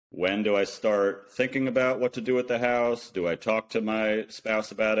when do I start thinking about what to do with the house? Do I talk to my spouse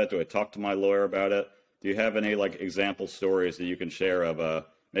about it? Do I talk to my lawyer about it? Do you have any like example stories that you can share of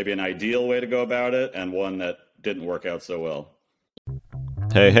maybe an ideal way to go about it and one that didn't work out so well?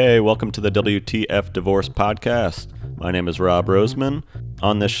 Hey, welcome to the WTF Divorce Podcast. My name is Rob Roseman.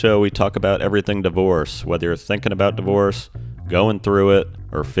 On this show, we talk about everything divorce, whether you're thinking about divorce, going through it,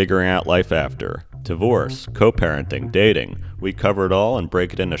 or figuring out life after. Divorce, co-parenting, dating. We cover it all and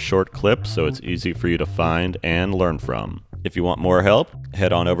break it into short clips so it's easy for you to find and learn from. If you want more help,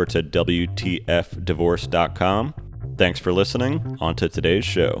 head on over to WTFdivorce.com. Thanks for listening. On to today's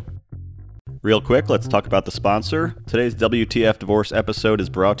show. Real quick, let's talk about the sponsor. Today's WTF Divorce episode is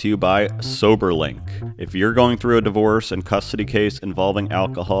brought to you by SoberLink. If you're going through a divorce and custody case involving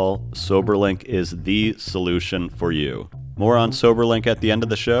alcohol, SoberLink is the solution for you. More on SoberLink at the end of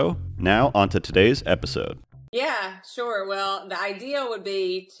the show. Now, on to today's episode. Yeah, sure. Well, the ideal would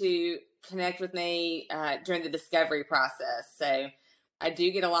be to connect with me during the discovery process. So I do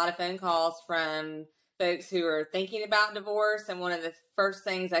get a lot of phone calls from folks who are thinking about divorce. And one of the first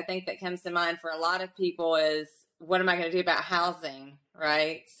things I think that comes to mind for a lot of people is, what am I going to do about housing,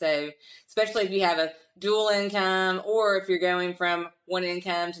 right? So especially if you have a dual income, or if you're going from one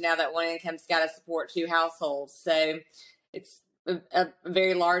income to now that one income's got to support two households. So it's a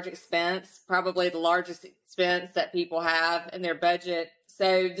very large expense, probably the largest expense that people have in their budget.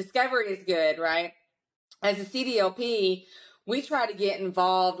 So discovery is good, right? As a CDLP, we try to get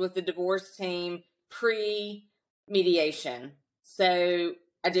involved with the divorce team pre-mediation. So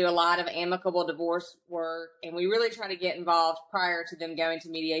I do a lot of amicable divorce work, and we really try to get involved prior to them going to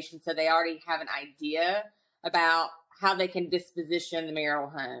mediation so they already have an idea about how they can disposition the marital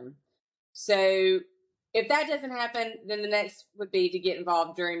home. So if that doesn't happen, then the next would be to get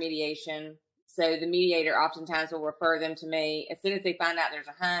involved during mediation. So the mediator oftentimes will refer them to me. As soon as they find out there's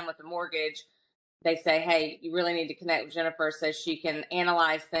a home with a mortgage, they say, hey, you really need to connect with Jennifer so she can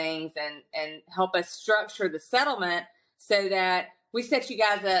analyze things and help us structure the settlement so that we set you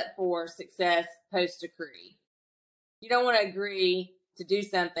guys up for success post-decree. You don't want to agree to do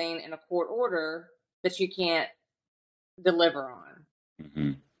something in a court order that you can't deliver on.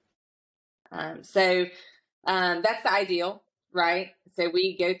 Mm-hmm. So that's the ideal, right? So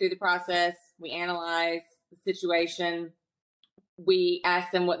we go through the process, we analyze the situation, we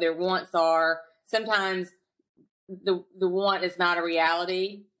ask them what their wants are. Sometimes the want is not a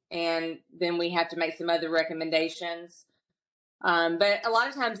reality, and then we have to make some other recommendations. But a lot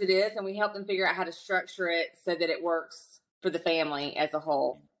of times it is, and we help them figure out how to structure it so that it works for the family as a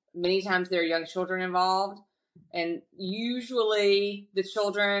whole. Many times there are young children involved, and usually the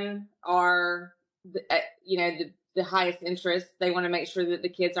children are, the highest interest. They want to make sure that the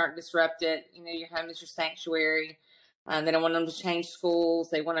kids aren't disrupted. Your home is your sanctuary. They don't want them to change schools.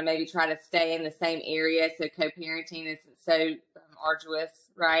 They want to maybe try to stay in the same area so co-parenting isn't so arduous,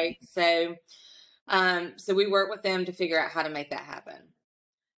 right? So we work with them to figure out how to make that happen.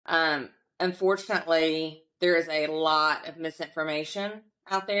 Unfortunately, there is a lot of misinformation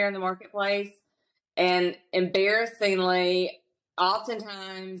out there in the marketplace. And embarrassingly,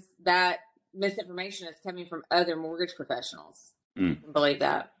 oftentimes that misinformation is coming from other mortgage professionals. I believe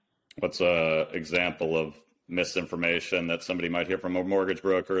that. What's an example of misinformation that somebody might hear from a mortgage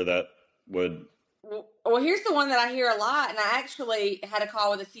broker that would... Well, here's the one that I hear a lot, and I actually had a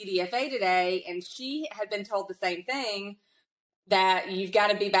call with a CDFA today, and she had been told the same thing, that you've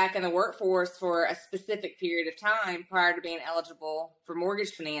got to be back in the workforce for a specific period of time prior to being eligible for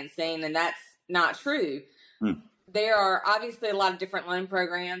mortgage financing, and that's not true. There are obviously a lot of different loan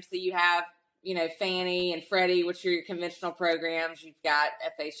programs. So you have, Fannie and Freddie, which are your conventional programs. You've got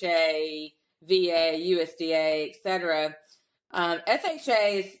FHA, VA, USDA, etc.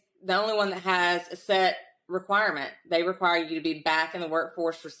 FHA is the only one that has a set requirement. They require you to be back in the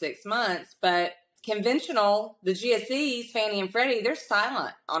workforce for 6 months, but conventional, the GSEs, Fannie and Freddie, they're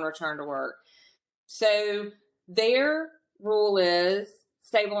silent on return to work. So their rule is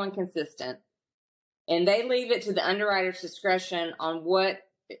stable and consistent. And they leave it to the underwriter's discretion on what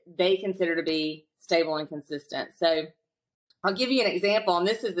they consider to be stable and consistent. So I'll give you an example. And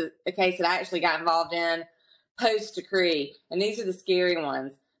this is a case that I actually got involved in post-decree. And these are the scary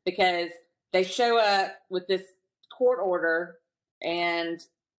ones because they show up with this court order and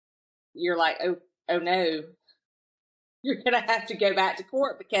you're like, oh no, you're going to have to go back to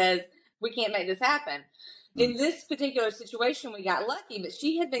court because we can't make this happen. In this particular situation, we got lucky, but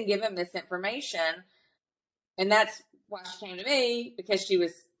she had been given misinformation. And that's why she came to me, because she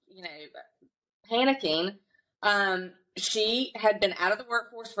was, panicking. She had been out of the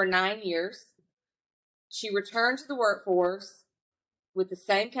workforce for 9 years. She returned to the workforce. with the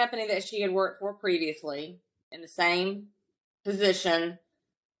same company that she had worked for previously in the same position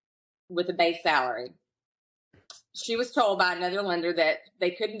with a base salary. She was told by another lender that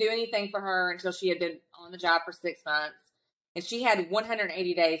they couldn't do anything for her until she had been on the job for 6 months. And she had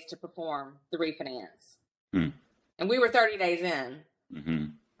 180 days to perform the refinance. And we were 30 days in.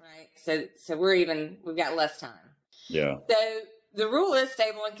 Right. So we've got less time. Yeah. So the rule is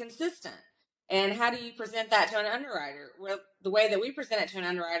stable and consistent. And how do you present that to an underwriter? Well, the way that we present it to an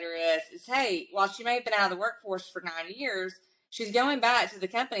underwriter is, hey, while she may have been out of the workforce for 9 years, she's going back to the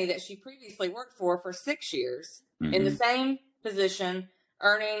company that she previously worked for 6 years in the same position,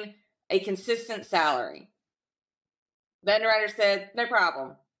 earning a consistent salary. The underwriter said, no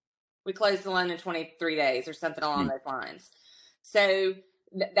problem. We closed the loan in 23 days or something along those lines. So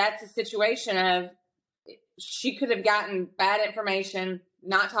that's a situation of she could have gotten bad information,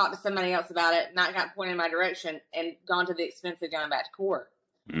 not talked to somebody else about it, not got pointed in my direction, and gone to the expense of going back to court.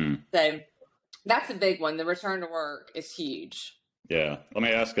 So that's a big one. The return to work is huge. Yeah. Let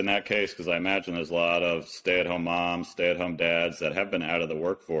me ask in that case, because I imagine there's a lot of stay-at-home moms, stay-at-home dads that have been out of the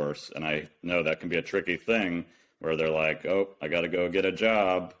workforce. And I know that can be a tricky thing where they're like, oh, I got to go get a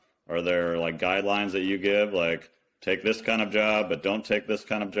job. Are there like guidelines that you give, like take this kind of job, but don't take this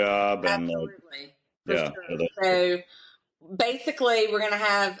kind of job? Absolutely. And sure. So basically, we're going to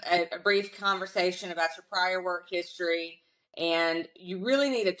have a brief conversation about your prior work history. And you really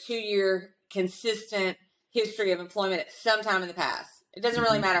need a 2-year consistent history of employment at some time in the past. It doesn't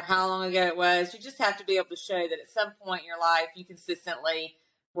really matter how long ago it was. You just have to be able to show that at some point in your life, you consistently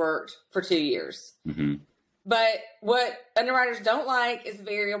worked for 2 years. But what underwriters don't like is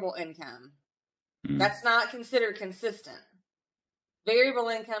variable income. That's not considered consistent. Variable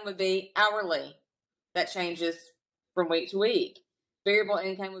income would be hourly. That changes from week to week. Variable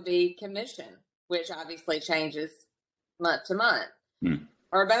income would be commission, which obviously changes month to month.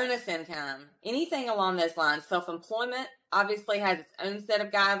 Or bonus income, anything along those lines. Self-employment obviously has its own set of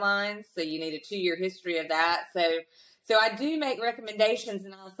guidelines, so you need a 2-year history of that. So I do make recommendations,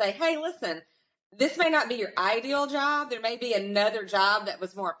 and I'll say, hey, listen, this may not be your ideal job. There may be another job that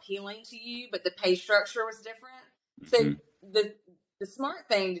was more appealing to you, but the pay structure was different. So the smart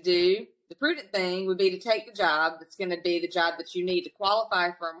thing to do, the prudent thing would be to take the job that's going to be the job that you need to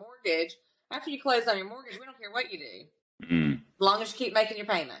qualify for a mortgage. After you close on your mortgage, we don't care what you do, as long as you keep making your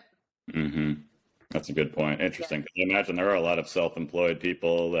payment. That's a good point. Interesting. Yeah. I imagine there are a lot of self-employed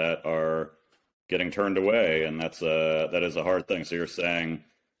people that are getting turned away, and that is a hard thing. So you're saying,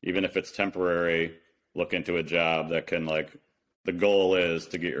 even if it's temporary, look into a job that can, like, the goal is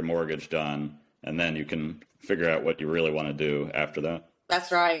to get your mortgage done, and then you can figure out what you really want to do after that.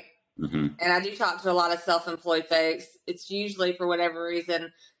 That's right. And I do talk to a lot of self-employed folks. It's usually, for whatever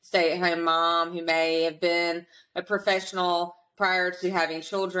reason, stay-at-home mom who may have been a professional prior to having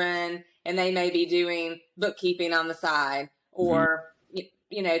children, and they may be doing bookkeeping on the side or,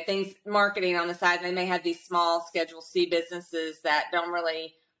 you know, things, marketing on the side. And they may have these small Schedule C businesses that don't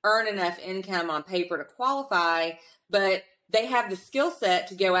really earn enough income on paper to qualify, but they have the skill set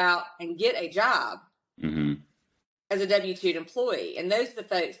to go out and get a job as a W-2 employee. And those are the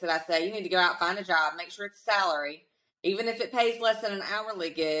folks that I say, you need to go out, find a job, make sure it's salary. Even if it pays less than an hourly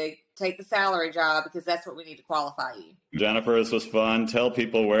gig, take the salary job, because that's what we need to qualify you. Jennifer, this was fun. Tell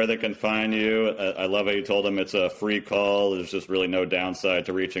people where they can find you. I love how you told them it's a free call. There's just really no downside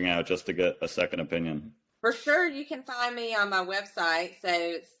to reaching out just to get a second opinion. For sure, you can find me on my website. So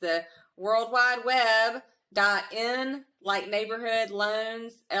it's the World Wide Web.n, like neighborhood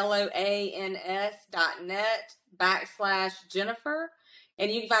loans, LOANS.net/Jennifer. And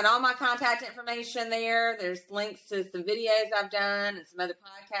you can find all my contact information there. There's links to some videos I've done and some other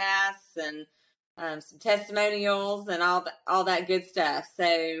podcasts and some testimonials and all that good stuff.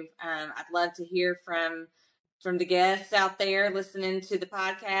 So I'd love to hear from the guests out there listening to the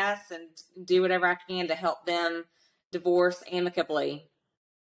podcast and do whatever I can to help them divorce amicably.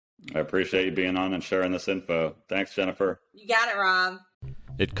 I appreciate you being on and sharing this info. Thanks, Jennifer. You got it, Rob.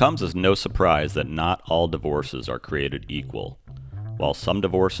 It comes as no surprise that not all divorces are created equal. While some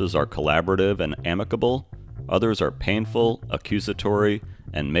divorces are collaborative and amicable, others are painful, accusatory,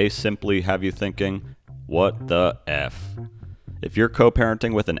 and may simply have you thinking, what the F? If you're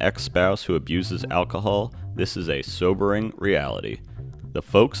co-parenting with an ex-spouse who abuses alcohol, this is a sobering reality. The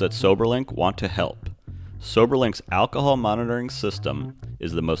folks at SoberLink want to help. SoberLink's alcohol monitoring system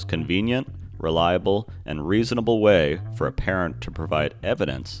is the most convenient, reliable, and reasonable way for a parent to provide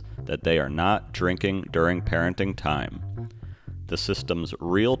evidence that they are not drinking during parenting time. The system's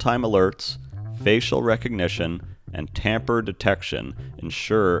real-time alerts, facial recognition, and tamper detection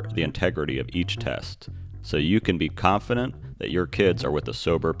ensure the integrity of each test. so you can be confident that your kids are with a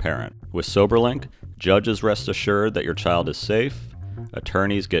sober parent. With SoberLink, judges rest assured that your child is safe,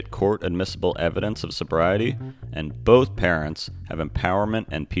 attorneys get court-admissible evidence of sobriety, and both parents have empowerment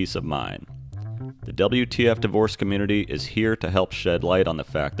and peace of mind. The WTF divorce community is here to help shed light on the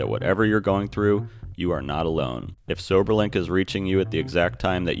fact that whatever you're going through, you are not alone. If SoberLink is reaching you at the exact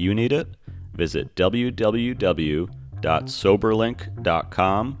time that you need it, visit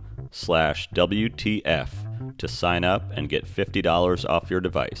www.soberlink.com/WTF to sign up and get $50 off your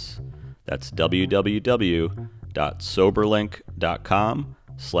device. That's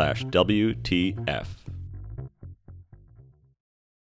www.soberlink.com/WTF.